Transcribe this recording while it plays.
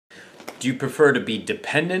Do you prefer to be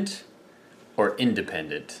dependent or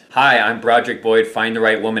independent? Hi, I'm Broderick Boyd, Find the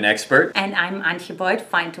Right Woman expert. And I'm Antje Boyd,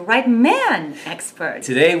 Find the Right Man expert.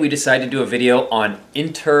 Today we decided to do a video on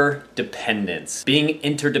interdependence. Being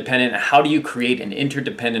interdependent, how do you create an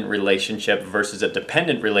interdependent relationship versus a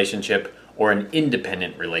dependent relationship or an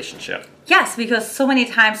independent relationship? Yes, because so many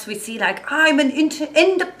times we see like, I'm an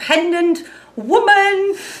independent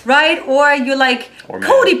woman, right? Or you're like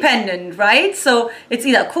codependent, right? So it's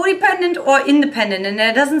either codependent or independent, and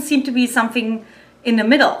there doesn't seem to be something in the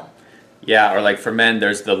middle. Yeah, or like for men,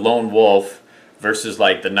 there's the lone wolf versus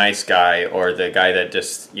like the nice guy or the guy that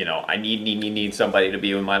just, I need somebody to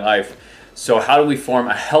be in my life. So how do we form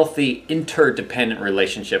a healthy interdependent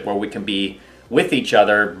relationship where we can be with each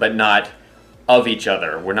other but not of each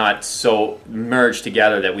other? We're not so merged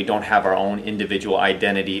together that we don't have our own individual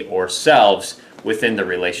identity or selves within the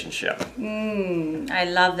relationship. I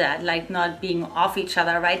love that, like not being off each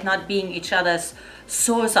other, right? Not being each other's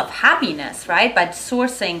source of happiness, right? But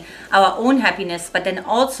sourcing our own happiness, but then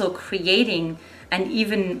also creating an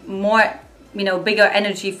even more bigger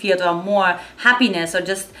energy field or more happiness or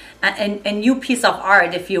just a new piece of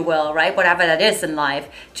art, if you will, right? Whatever that is in life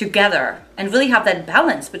together, and really have that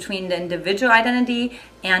balance between the individual identity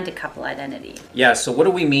and the couple identity. Yeah, so what do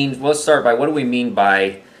we mean? Well, let's start by what do we mean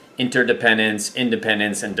by interdependence,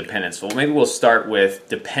 independence, and dependence? Well, maybe we'll start with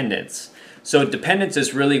dependence. So dependence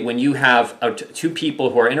is really when you have two people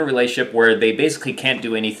who are in a relationship where they basically can't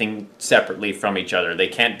do anything separately from each other. They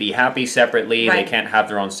can't be happy separately, right. They can't have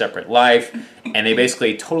their own separate life, and they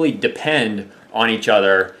basically totally depend on each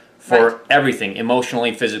other for right. everything,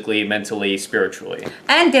 emotionally, physically, mentally, spiritually.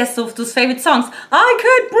 And there's those favorite songs, I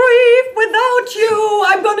can't breathe without you,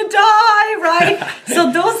 I'm gonna die, right?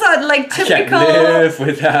 So those are like typical I can't live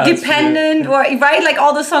without dependent you. Or right, like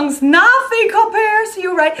all the songs, nothing compares to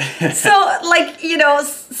you, right? So like,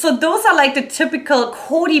 so those are like the typical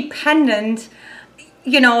codependent,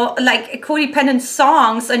 like codependent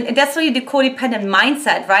songs, and that's really the codependent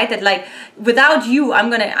mindset, right? That like, without you,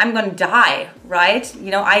 I'm gonna die, right?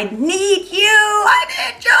 I need you.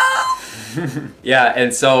 Yeah,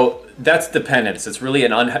 and so that's dependence. It's really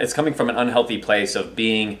it's coming from an unhealthy place of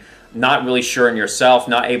being not really sure in yourself,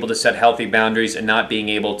 not able to set healthy boundaries, and not being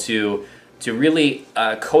able to really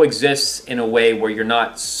coexist in a way where you're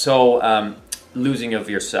not so losing of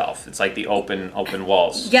yourself. It's like the open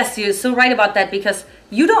walls. Yes, you're so right about that, because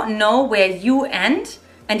you don't know where you end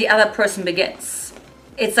and the other person begins.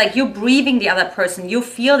 It's like you're breathing the other person. You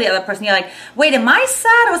feel the other person. You're like, wait, am I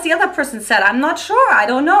sad or is the other person sad? I'm not sure. I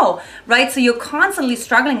don't know. Right? So you're constantly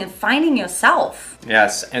struggling and finding yourself.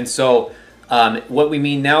 Yes. And so what we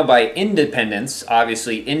mean now by independence,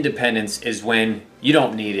 obviously independence is when you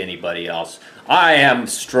don't need anybody else. I am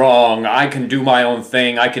strong. I can do my own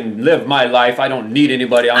thing. I can live my life. I don't need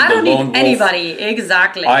anybody. I'm the lone wolf. I don't need anybody.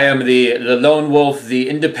 Exactly. I am the lone wolf, the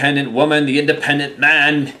independent woman, the independent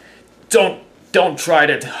man. Don't try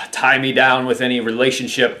to tie me down with any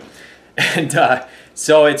relationship. And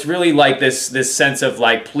so it's really like this sense of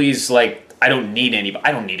like, please, like, I don't need anybody.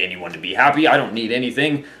 I don't need anyone to be happy. I don't need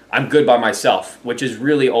anything. I'm good by myself, which is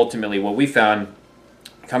really ultimately what we found,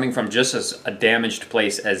 coming from just as a damaged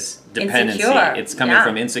place as dependency. Insecure. It's coming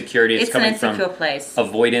from insecurity. It's coming from place.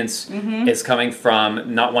 Avoidance. Mm-hmm. It's coming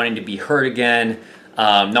from not wanting to be hurt again,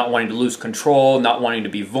 not wanting to lose control, not wanting to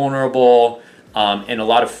be vulnerable, and a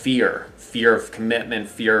lot of fear of commitment,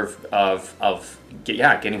 fear of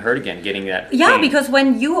getting hurt again, getting that. Yeah, pain. because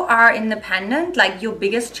when you are independent, like your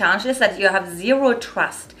biggest challenge is that you have zero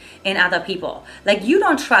trust in other people. Like you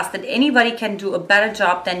don't trust that anybody can do a better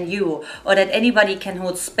job than you, or that anybody can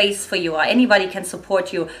hold space for you, or anybody can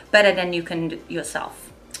support you better than you can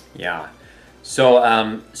yourself. Yeah. So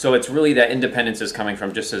it's really that independence is coming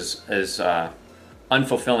from just as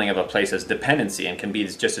unfulfilling of a place as dependency, and can be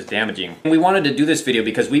just as damaging. We wanted to do this video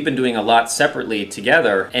because we've been doing a lot separately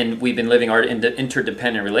together, and we've been living our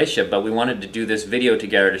interdependent relationship, but we wanted to do this video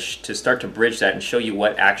together to start to bridge that and show you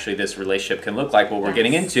what actually this relationship can look like, what we're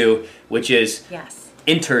getting into, which is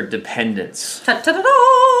interdependence.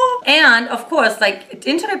 Ta-ta-da-da! And of course, like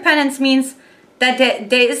interdependence means that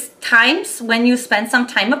there is times when you spend some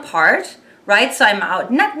time apart, right? So I'm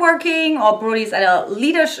out networking, or Brody's at a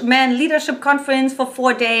leadership conference for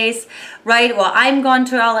 4 days, right? Or I'm gone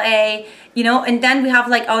to LA, and then we have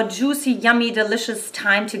like our juicy, yummy, delicious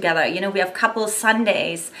time together. We have couple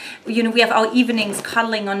Sundays, we have our evenings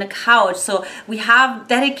cuddling on the couch. So we have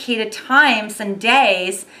dedicated times and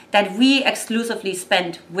days that we exclusively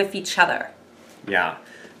spend with each other. Yeah.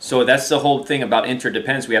 So that's the whole thing about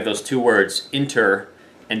interdependence. We have those two words, inter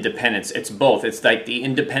and dependence. It's both. It's like the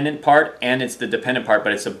independent part and it's the dependent part,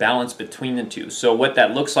 but it's a balance between the two. So what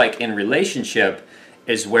that looks like in relationship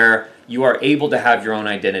is where you are able to have your own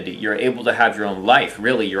identity. You're able to have your own life,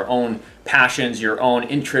 really, your own passions, your own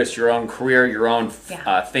interests, your own career, your own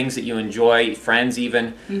things that you enjoy, friends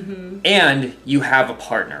even. And you have a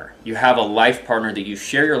partner. You have a life partner that you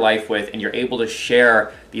share your life with, and you're able to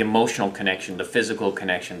share the emotional connection, the physical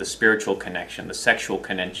connection, the spiritual connection, the sexual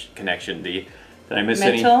connection, did I miss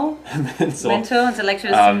mental, any? mental,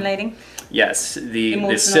 intellectually stimulating. Yes,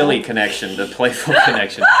 the silly connection, the playful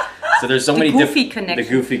connection. So there's so many connection. The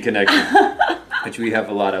goofy connection, which we have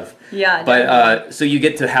a lot of. Yeah. But so you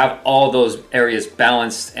get to have all those areas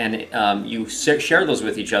balanced, and you share those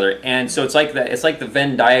with each other. And so it's like the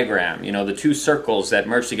Venn diagram. You know, the two circles that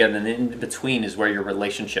merge together, and in between is where your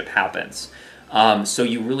relationship happens. So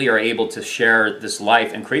you really are able to share this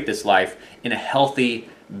life and create this life in a healthy,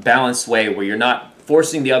 balanced way where you're not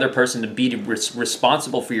forcing the other person to be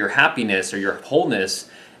responsible for your happiness or your wholeness,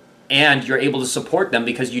 and you're able to support them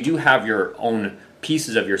because you do have your own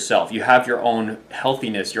pieces of yourself. You have your own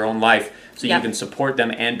healthiness, your own life, so you can support them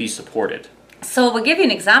and be supported. So we'll give you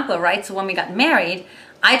an example, right? So when we got married,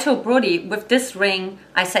 I told Brody, with this ring,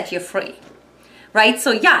 I set you free, right?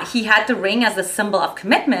 So yeah, he had the ring as a symbol of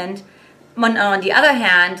commitment. On the other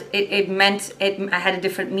hand, it meant it had a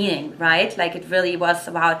different meaning, right? Like it really was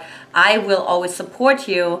about, I will always support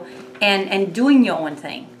you and doing your own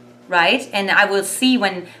thing, right? And I will see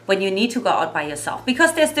when you need to go out by yourself,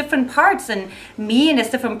 because there's different parts in me and there's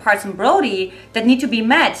different parts in Brody that need to be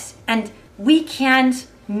met, and we can't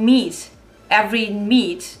meet every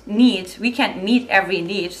need. We can't meet every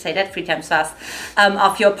need. Say that 3 times fast.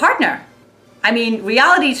 Of your partner. I mean,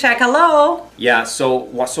 reality check, hello. Yeah, so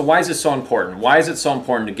why is it so important? Why is it so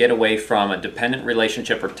important to get away from a dependent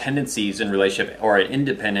relationship or tendencies in relationship, or an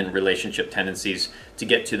independent relationship tendencies, to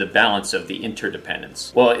get to the balance of the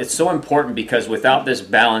interdependence? Well, it's so important because without this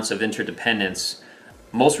balance of interdependence,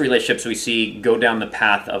 most relationships we see go down the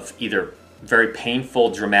path of either very painful,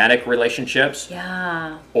 dramatic relationships,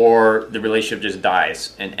 or the relationship just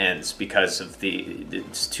dies and ends because of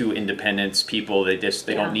it's two independent people. They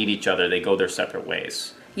don't need each other. They go their separate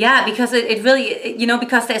ways. Yeah, because it really,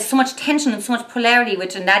 because there's so much tension and so much polarity,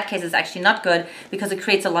 which in that case is actually not good, because it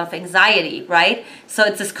creates a lot of anxiety, right? So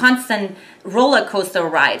it's this constant roller coaster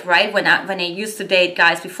ride, right? When I used to date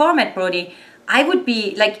guys before I met Brody, I would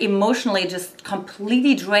be like emotionally just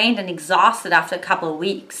completely drained and exhausted after a couple of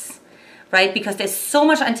weeks. Right? Because there's so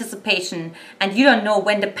much anticipation, and you don't know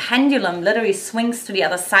when the pendulum literally swings to the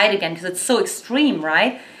other side again, because it's so extreme,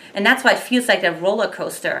 right? And that's why it feels like a roller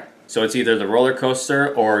coaster. So it's either the roller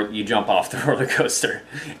coaster or you jump off the roller coaster.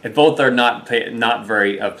 And both are not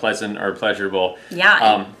very pleasant or pleasurable.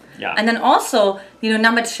 Yeah. And then also,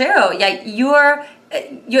 number 2, your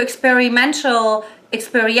experiential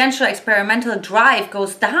drive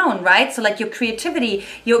goes down, right? So like your creativity,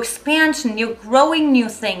 your expansion, you're growing new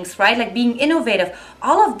things, right? Like being innovative,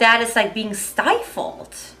 all of that is like being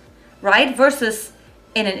stifled, right? Versus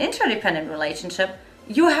in an interdependent relationship,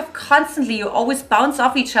 you always bounce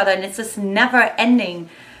off each other, and it's this never ending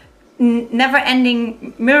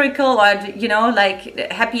miracle, or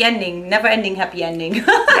like happy ending, never ending happy ending.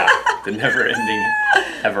 Yeah, the never ending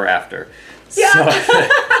ever after.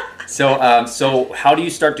 So how do you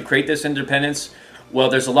start to create this independence? Well,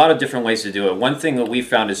 there's a lot of different ways to do it. One thing that we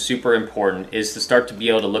found is super important is to start to be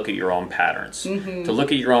able to look at your own patterns, to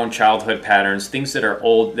look at your own childhood patterns, things that are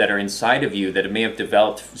old, that are inside of you, that may have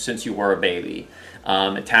developed since you were a baby,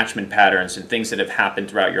 attachment patterns and things that have happened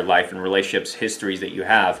throughout your life and relationships, histories that you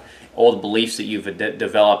have, old beliefs that you've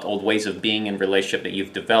developed, old ways of being in relationship that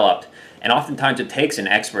you've developed. And oftentimes it takes an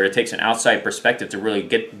expert, it takes an outside perspective to really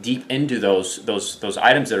get deep into those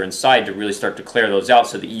items that are inside, to really start to clear those out,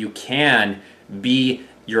 so that you can be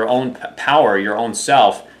your own power, your own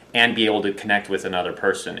self, and be able to connect with another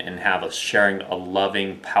person and have sharing a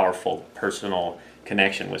loving, powerful, personal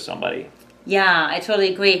connection with somebody. Yeah, I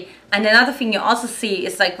totally agree. And another thing you also see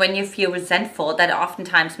is like when you feel resentful, that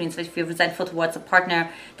oftentimes means that you feel resentful towards a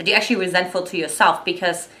partner, that you're actually resentful to yourself,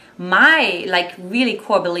 because my really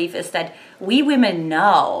core belief is that we women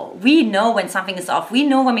know when something is off. We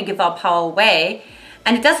know when we give our power away,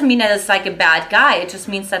 and it doesn't mean that it's like a bad guy. It just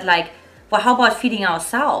means that how about feeding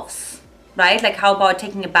ourselves, right? Like how about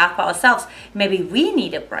taking a bath by ourselves? Maybe we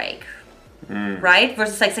need a break, right?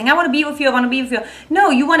 Versus like saying, I want to be with you, I want to be with you. No,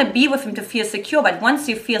 you want to be with him to feel secure, but once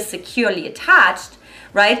you feel securely attached,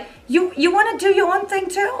 right? You want to do your own thing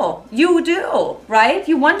too. You do, right?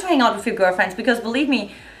 You want to hang out with your girlfriends, because believe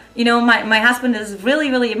me, my husband is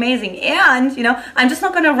really, really amazing. And, I'm just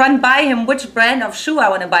not going to run by him which brand of shoe I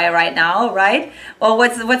want to buy right now, right? Or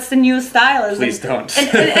what's the new style. Please don't.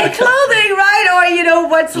 And clothing, right? Or,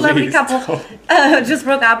 what celebrity couple just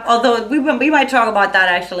broke up. Although we might talk about that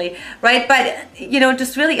actually, right? But,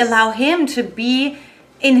 just really allow him to be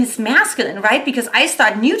in his masculine, right? Because I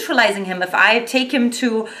start neutralizing him if I take him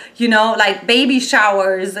to, like baby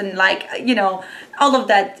showers and like, all of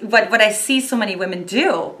that, what I see so many women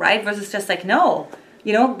do, right? Versus just like, no,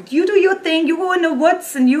 you do your thing, you go in the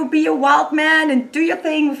woods and you be a wild man and do your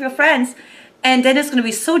thing with your friends. And then it's going to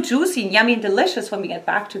be so juicy and yummy and delicious when we get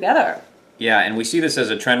back together. Yeah, and we see this as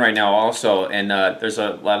a trend right now also, and there's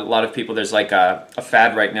a lot of people, there's like a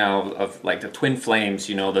fad right now of like the twin flames,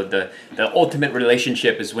 the ultimate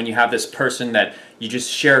relationship is when you have this person that you just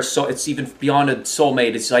share, so it's even beyond a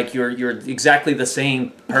soulmate, it's like you're exactly the same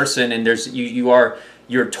person, and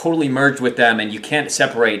you're totally merged with them, and you can't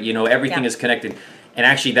separate, everything is connected. And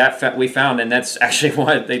actually that we found, and that's actually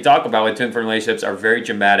what they talk about with twin flame relationships, are very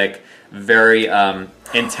dramatic, very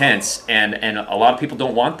intense, and a lot of people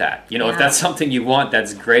don't want that. If that's something you want,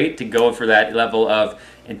 that's great to go for that level of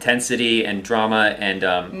intensity and drama and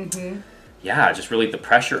just really the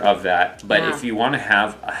pressure of that. But if you want to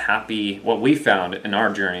have a happy, what we found in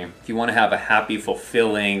our journey, if you want to have a happy,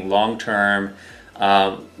 fulfilling, long-term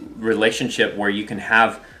relationship where you can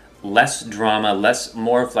have less drama,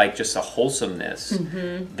 more of like just a wholesomeness,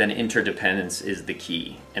 then interdependence is the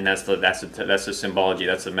key. And that's the symbology,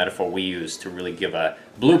 that's the metaphor we use to really give a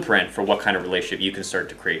blueprint for what kind of relationship you can start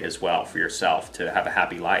to create as well for yourself to have a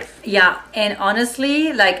happy life. Yeah, and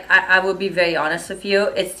honestly, like I will be very honest with you,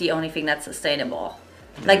 it's the only thing that's sustainable.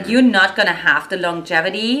 Like you're not gonna have the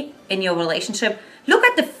longevity in your relationship. Look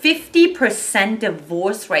at the 50%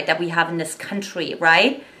 divorce rate that we have in this country,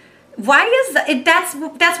 right? Why is that?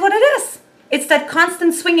 That's what it is. It's that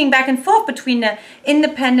constant swinging back and forth between the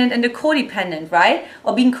independent and the codependent, right?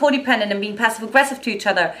 Or being codependent and being passive aggressive to each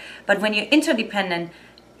other. But when you're interdependent,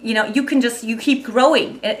 you keep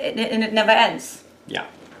growing and it never ends. Yeah.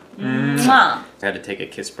 Mwah. I had to take a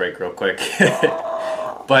kiss break real quick.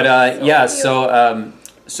 But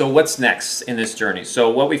so what's next in this journey? So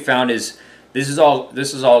what we found is this is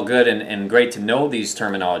all good and great to know these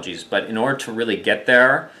terminologies, but in order to really get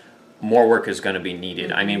there, more work is going to be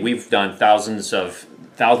needed. I mean, we've done thousands of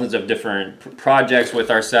different projects with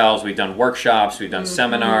ourselves. We've done workshops, we've done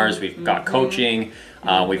seminars, we've got coaching,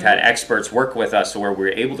 we've had experts work with us where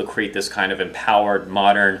we're able to create this kind of empowered,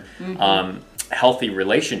 modern, healthy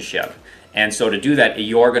relationship. And so to do that,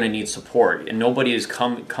 you are going to need support. And nobody has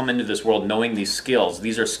come into this world knowing these skills.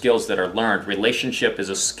 These are skills that are learned. Relationship is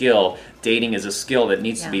a skill. Dating is a skill that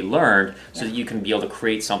needs to be learned so that you can be able to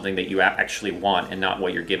create something that you actually want and not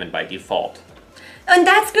what you're given by default. And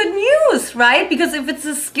that's good news, right? Because if it's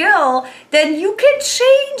a skill, then you can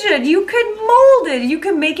change it, you can mold it, you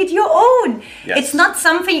can make it your own. Yes. It's not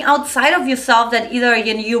something outside of yourself that either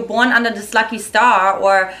you're born under this lucky star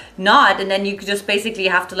or not, and then you just basically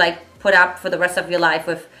have to like put up for the rest of your life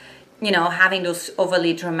with, having those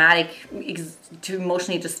overly dramatic,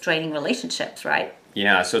 emotionally just draining relationships, right?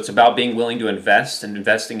 Yeah, so it's about being willing to invest and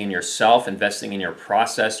investing in yourself, investing in your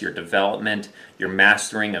process, your development, your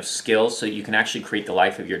mastering of skills so you can actually create the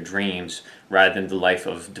life of your dreams rather than the life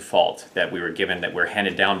of default that we were given, that we're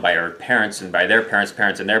handed down by our parents and by their parents'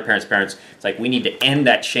 parents and their parents' parents. It's like we need to end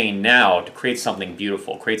that chain now to create something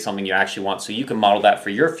beautiful, create something you actually want so you can model that for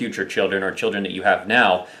your future children or children that you have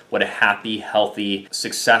now, what a happy, healthy,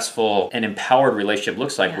 successful, and empowered relationship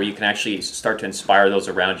looks like where you can actually start to inspire those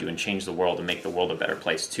around you and change the world and make the world a better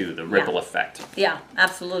place too, the ripple effect. Yeah,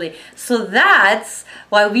 absolutely. So that's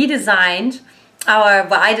why I designed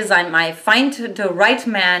my Find the Right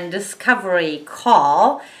Man Discovery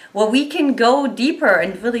Call, where we can go deeper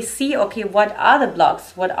and really see, okay, what are the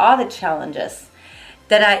blocks, what are the challenges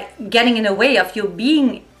that are getting in the way of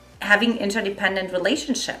you having interdependent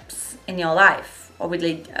relationships in your life, or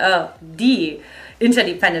really the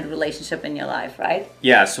interdependent relationship in your life, right?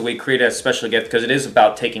 Yeah, so we create a special gift because it is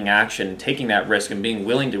about taking action, taking that risk, and being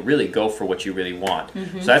willing to really go for what you really want.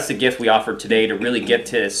 So that's the gift we offer today to really get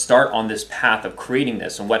to start on this path of creating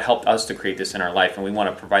this and what helped us to create this in our life, and we want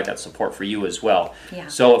to provide that support for you as well. Yeah.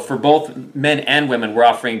 So for both men and women, we're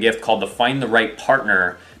offering a gift called the Find the Right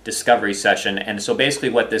Partner Discovery Session. And so basically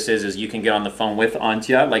what this is you can get on the phone with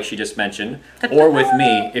Antje, like she just mentioned, or with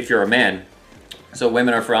me if you're a man. So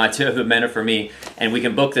women are for Anya, the men are for me. And we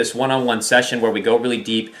can book this one-on-one session where we go really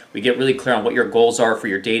deep. We get really clear on what your goals are for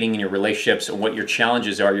your dating and your relationships and what your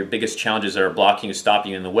challenges are, your biggest challenges that are blocking you,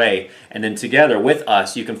 stopping you in the way. And then together with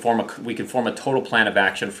us, we can form a total plan of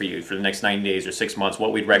action for you for the next 90 days or 6 months,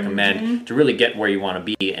 what we'd recommend to really get where you want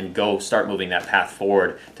to be and go start moving that path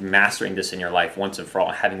forward to mastering this in your life once and for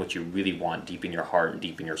all, having what you really want deep in your heart and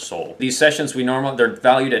deep in your soul. These sessions, they're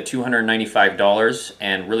valued at $295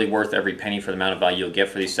 and really worth every penny for the amount of value you'll get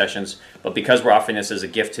for these sessions. But because we're offering this as a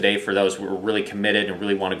gift today for those who are really committed and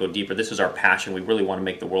really want to go deeper, this is our passion. We really want to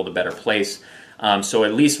make the world a better place. So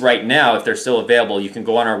at least right now, if they're still available, you can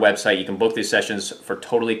go on our website. You can book these sessions for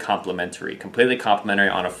totally complimentary, completely complimentary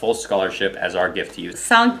on a full scholarship as our gift to you.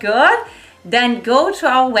 Sound good? Then go to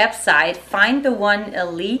our website,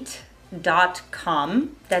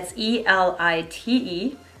 findoneelite.com. That's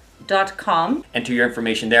ELITE.com. Enter your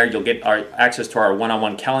information there. You'll get access to our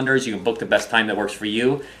one-on-one calendars. You can book the best time that works for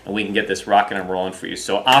you, and we can get this rocking and rolling for you.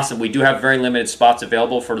 So awesome. We do have very limited spots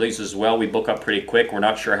available for these as well. We book up pretty quick. We're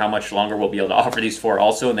not sure how much longer we'll be able to offer these for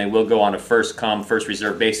also, and they will go on a first come, first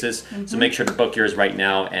reserve basis. So make sure to book yours right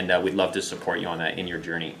now, and we'd love to support you on that in your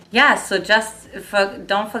journey. Yeah, so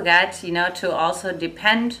don't forget, to also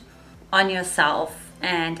depend on yourself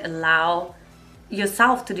and allow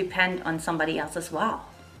yourself to depend on somebody else as well.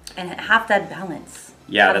 And have that balance.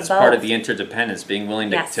 Yeah, that's part of the interdependence, being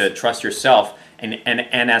willing to trust yourself and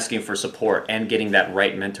asking for support and getting that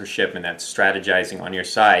right mentorship and that strategizing on your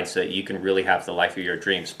side so that you can really have the life of your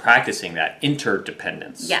dreams, practicing that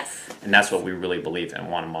interdependence. Yes. And that's what we really believe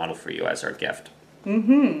and want to model for you as our gift.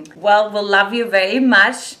 Well, we'll love you very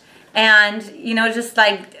much. And, just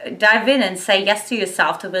dive in and say yes to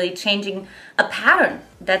yourself to really changing a pattern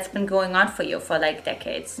that's been going on for you for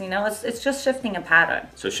decades. It's just shifting a pattern.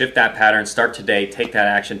 So shift that pattern, start today, take that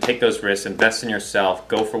action, take those risks, invest in yourself,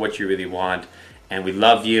 go for what you really want. And we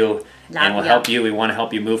love you and we'll help you. We want to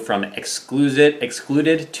help you move from excluded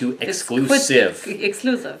to exclusive.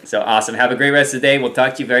 Exclusive. So awesome. Have a great rest of the day. We'll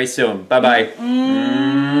talk to you very soon. Bye-bye.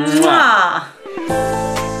 Mwah.